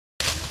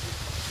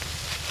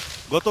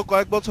গত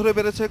কয়েক বছরে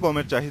বেড়েছে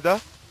গমের চাহিদা,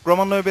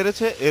 ক্রমান্বয়ে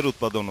বেড়েছে এর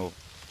উৎপাদনও।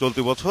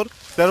 চলতি বছর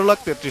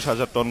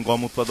 13,33,000 টন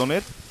গম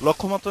উৎপাদনের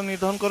লক্ষ্যমাত্রা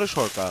নির্ধারণ করে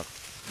সরকার,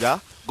 যা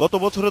গত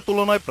বছরের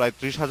তুলনায় প্রায়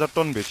 30,000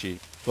 টন বেশি।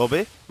 তবে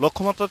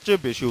লক্ষ্যমাত্রার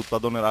চেয়ে বেশি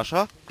উৎপাদনের আশা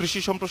কৃষি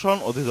সম্প্রসারণ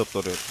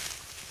অধিদপ্তরের।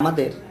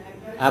 আমাদের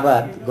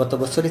আবাদ গত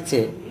বছরের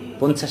চেয়ে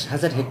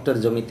 50,000 হেক্টর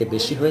জমিতে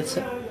বেশি হয়েছে,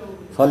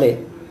 ফলে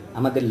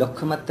আমাদের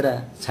লক্ষ্যমাত্রা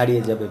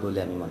ছাড়িয়ে যাবে বলে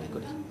আমি মনে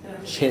করি।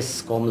 সেচ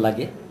কম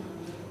লাগে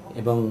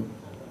এবং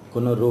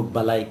কোনো রোগ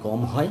বালাই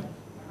কম হয়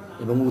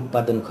এবং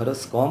উৎপাদন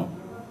খরচ কম,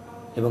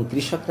 এবং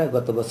কৃষকরা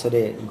গত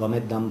বছরে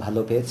গমের দাম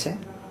ভালো পেয়েছে,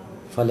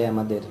 ফলে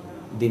আমাদের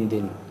দিন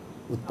দিন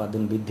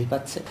উৎপাদন বৃদ্ধি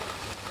পাচ্ছে।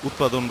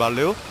 উৎপাদন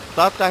বাড়লেও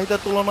তার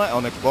চাহিদার তুলনায়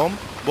অনেক কম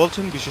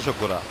বলছেন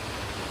বিশেষজ্ঞরা।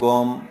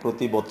 গম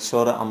প্রতি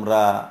বছর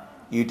আমরা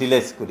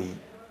ইউটিলাইজ করি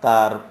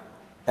তার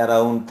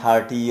অ্যারাউন্ড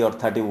 30 or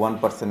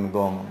 31%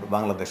 গম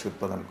বাংলাদেশ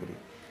উৎপাদন করি,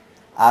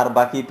 আর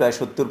বাকি প্রায়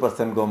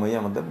 70% গমই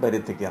আমাদের বাইরে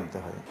থেকে আনতে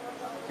হয়।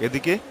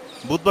 এদিকে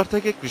বুধবার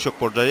থেকে কৃষক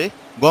পর্যায়ে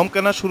গম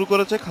কেনা শুরু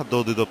করেছে খাদ্য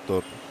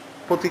অধিদপ্তর।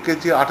 প্রতি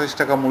কেজি 28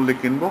 টাকা মূল্যে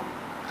কিনবো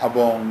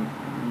এবং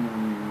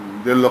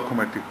 1.5 লক্ষ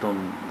মেট্রিক টন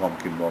গম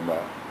কিনবো আমরা,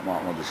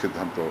 আমাদের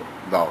সিদ্ধান্ত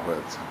দেওয়া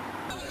হয়েছে।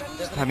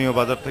 স্থানীয়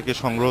বাজার থেকে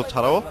সংগ্রহ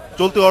ছাড়াও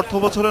চলতি অর্থ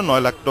বছরে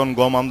 9 লাখ টন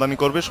গম আমদানি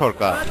করবে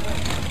সরকার।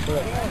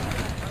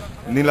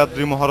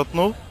 Niladri Maharatna,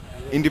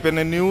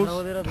 independent news,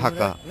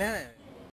 Dhaka.